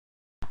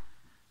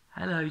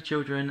Hello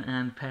children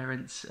and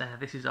parents,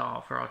 this is for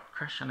our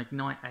Crash and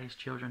Ignite age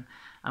children,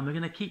 and we're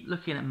going to keep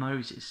looking at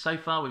Moses. So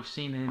far we've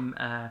seen him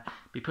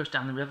be pushed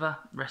down the river,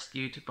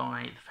 rescued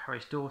by the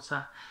Pharaoh's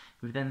daughter.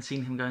 We've then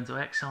seen him go into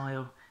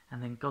exile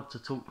and then God to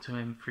talk to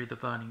him through the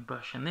burning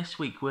bush. And this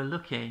week we're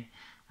looking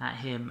at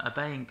him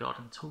obeying God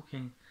and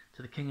talking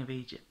to the king of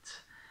Egypt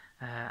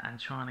and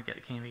trying to get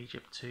the king of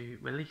Egypt to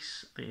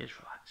release the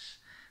Israelites.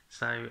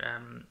 So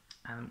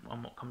and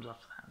what comes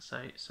after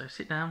that. So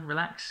sit down,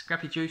 relax,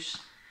 grab your juice,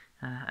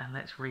 and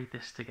let's read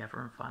this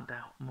together and find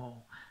out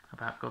more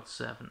about God's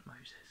servant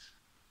Moses.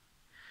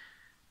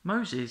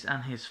 Moses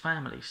and his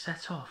family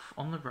set off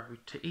on the road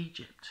to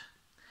Egypt.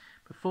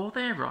 Before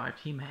they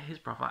arrived, he met his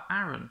brother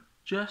Aaron,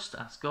 just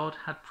as God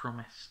had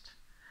promised.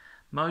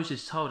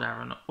 Moses told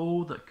Aaron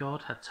all that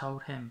God had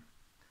told him.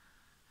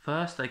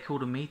 First, they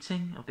called a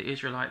meeting of the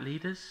Israelite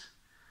leaders.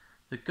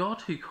 The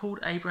God who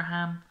called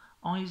Abraham,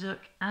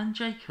 Isaac, and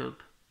Jacob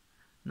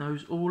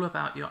knows all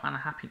about your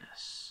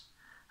unhappiness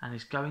and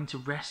is going to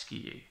rescue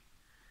you,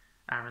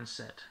 Aaron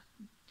said.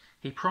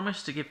 He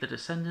promised to give the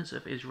descendants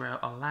of Israel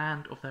a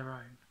land of their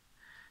own.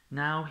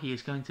 Now he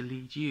is going to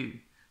lead you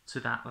to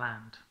that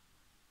land.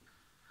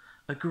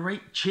 A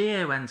great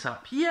cheer went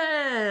up.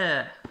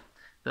 Yeah!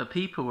 The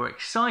people were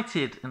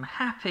excited and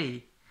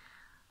happy.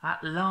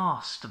 At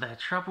last, their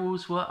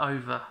troubles were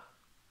over.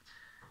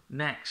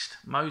 Next,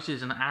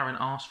 Moses and Aaron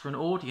asked for an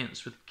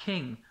audience with the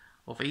king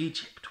of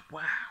Egypt.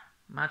 Wow,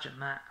 imagine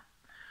that.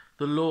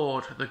 The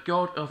Lord, the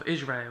God of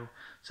Israel,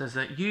 says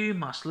that you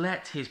must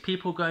let his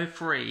people go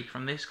free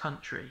from this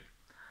country.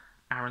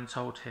 Aaron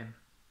told him.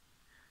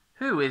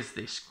 Who is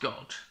this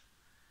God?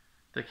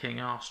 The king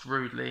asked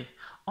rudely.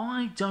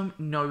 I don't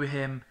know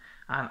him,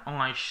 and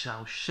I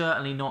shall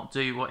certainly not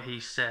do what he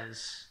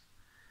says.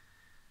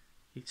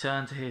 He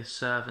turned to his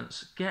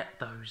servants. Get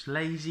those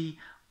lazy,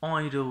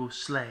 idle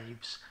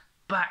slaves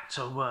back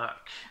to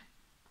work.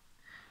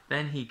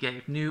 Then he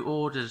gave new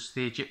orders to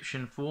the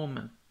Egyptian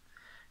foreman,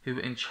 who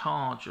were in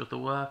charge of the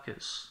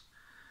workers.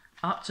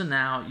 Up to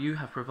now, you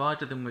have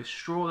provided them with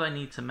straw they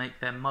need to make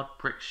their mud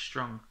bricks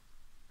strong.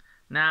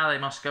 Now they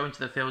must go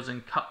into the fields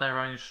and cut their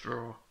own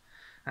straw,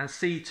 and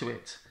see to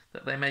it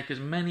that they make as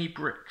many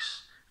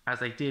bricks as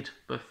they did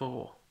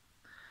before.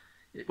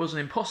 It was an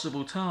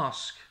impossible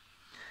task,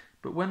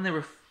 but when there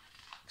were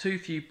too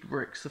few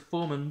bricks, the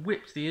foreman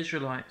whipped the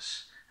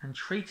Israelites and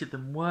treated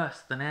them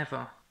worse than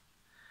ever.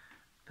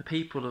 The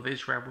people of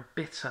Israel were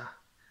bitter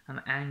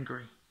and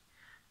angry.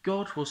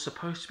 God was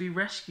supposed to be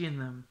rescuing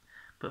them,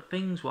 but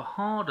things were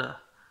harder,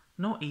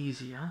 not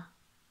easier.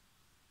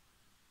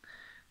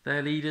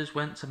 Their leaders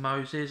went to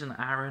Moses and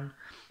Aaron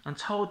and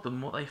told them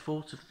what they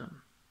thought of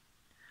them.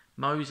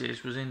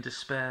 Moses was in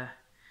despair.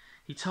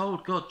 He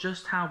told God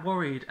just how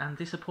worried and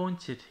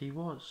disappointed he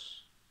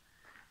was.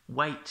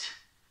 Wait,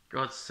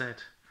 God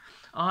said,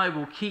 I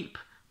will keep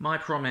my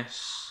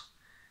promise.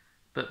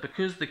 But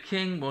because the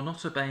king will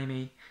not obey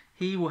me,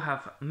 he will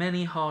have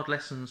many hard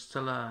lessons to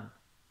learn.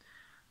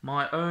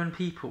 My own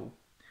people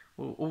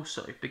will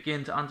also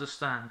begin to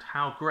understand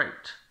how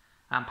great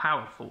and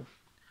powerful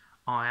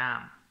I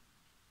am.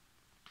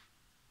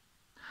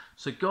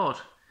 So God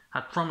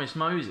had promised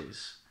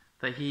Moses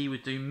that he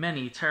would do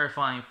many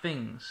terrifying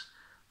things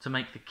to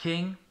make the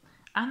king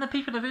and the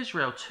people of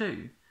Israel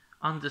too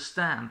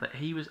understand that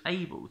he was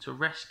able to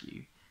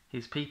rescue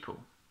his people.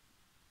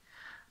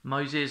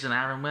 Moses and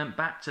Aaron went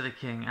back to the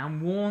king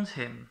and warned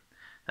him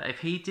that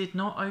if he did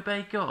not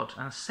obey God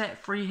and set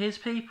free his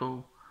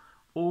people,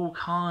 all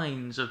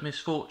kinds of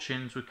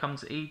misfortunes would come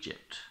to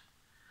Egypt.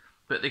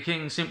 But the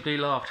king simply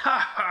laughed, ha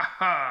ha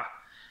ha,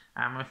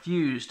 and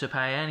refused to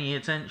pay any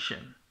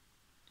attention.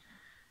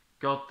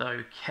 God,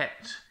 though,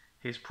 kept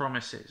his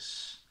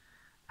promises,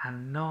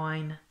 and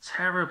 9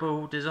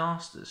 terrible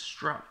disasters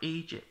struck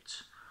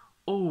Egypt,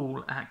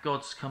 all at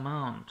God's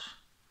command.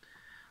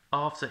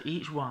 After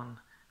each one,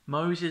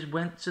 Moses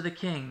went to the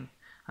king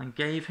and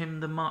gave him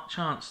the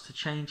chance to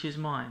change his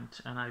mind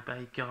and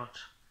obey God.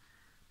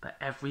 But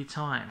every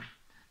time,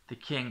 the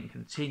king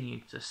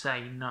continued to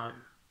say no.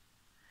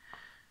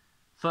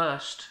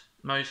 First,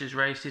 Moses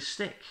raised his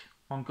stick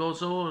on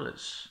God's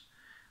orders,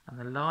 and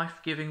the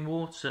life-giving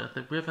water of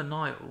the river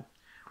Nile,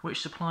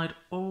 which supplied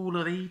all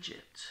of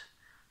Egypt,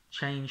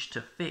 changed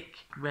to thick,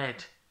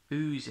 red,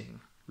 oozing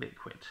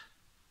liquid.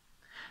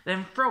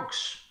 Then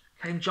frogs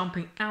came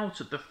jumping out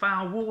of the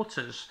foul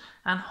waters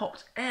and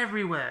hopped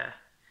everywhere,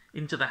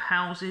 into the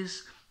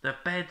houses, the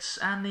beds,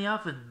 and the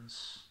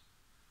ovens.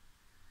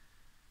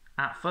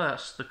 At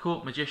first, the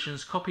court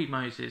magicians copied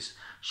Moses,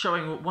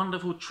 showing what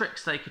wonderful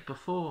tricks they could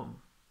perform.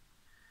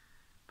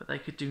 But they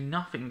could do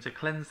nothing to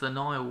cleanse the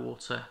Nile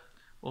water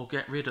or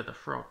get rid of the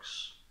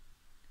frogs.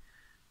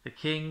 The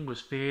king was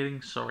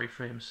feeling sorry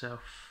for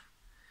himself.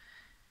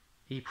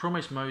 He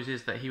promised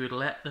Moses that he would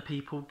let the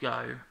people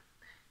go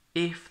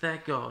if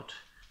their God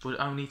would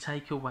only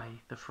take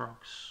away the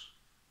frogs.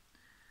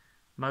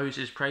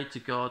 Moses prayed to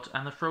God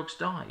and the frogs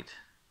died.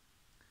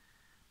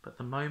 But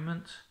the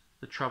moment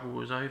the trouble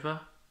was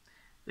over,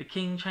 the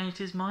king changed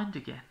his mind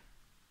again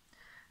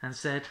and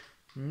said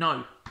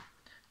no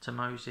to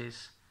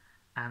Moses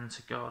and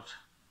to God.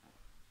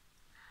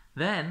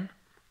 Then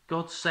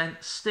God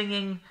sent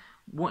stinging,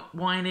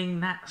 whining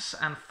gnats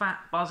and fat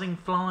buzzing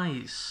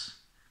flies.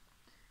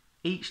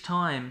 Each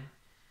time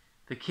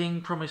the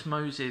king promised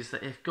Moses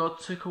that if God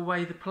took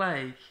away the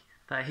plague,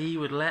 that he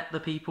would let the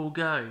people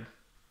go.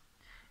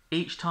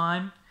 Each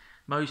time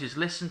Moses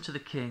listened to the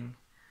king,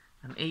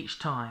 and each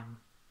time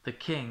the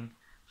king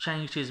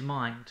changed his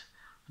mind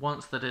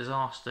once the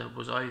disaster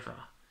was over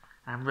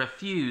and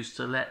refused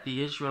to let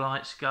the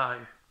Israelites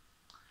go.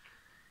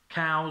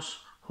 Cows,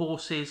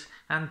 horses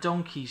and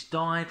donkeys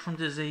died from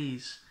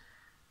disease,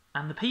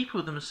 and the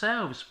people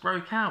themselves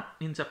broke out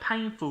into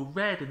painful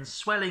red and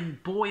swelling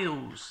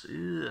boils.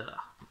 Ugh.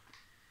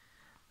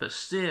 But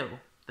still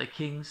the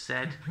king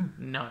said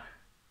no.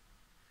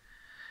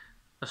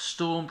 A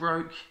storm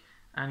broke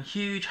and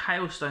huge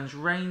hailstones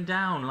rained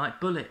down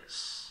like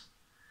bullets.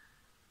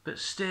 But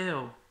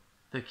still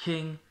the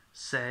king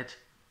said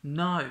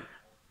no.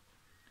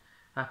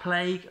 A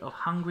plague of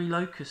hungry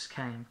locusts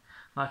came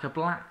like a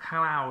black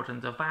cloud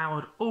and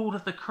devoured all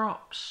of the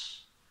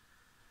crops.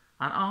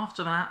 And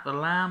after that the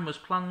land was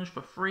plunged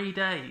for 3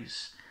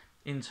 days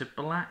into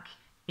black,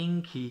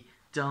 inky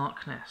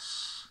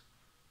darkness.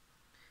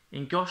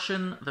 In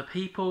Goshen, the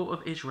people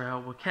of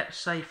Israel were kept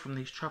safe from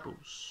these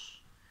troubles.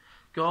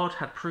 God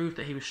had proved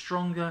that he was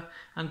stronger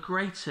and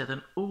greater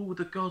than all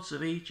the gods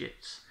of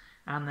Egypt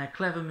and their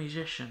clever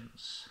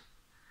musicians.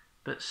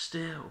 But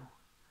still,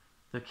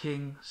 the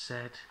king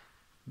said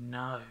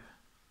no.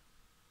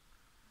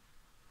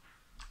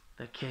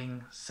 The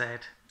king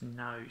said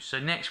no. So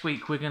next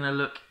week we're going to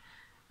look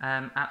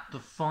at the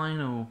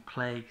final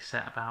plague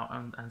set about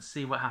and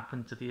see what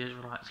happened to the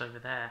Israelites over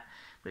there.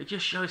 But it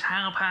just shows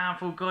how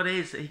powerful God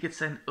is, that he could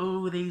send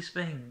all these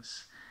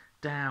things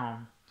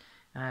down.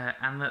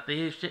 And that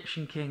the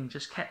Egyptian king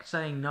just kept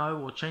saying no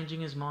or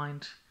changing his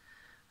mind.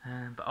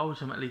 But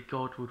ultimately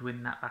God would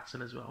win that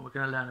battle as well. We're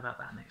going to learn about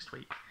that next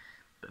week.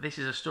 But this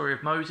is a story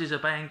of Moses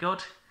obeying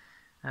God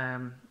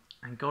and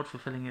God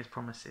fulfilling his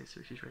promises,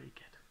 which is really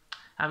good.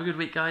 Have a good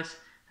week, guys.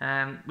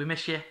 We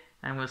miss you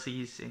and we'll see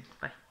you soon.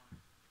 Bye.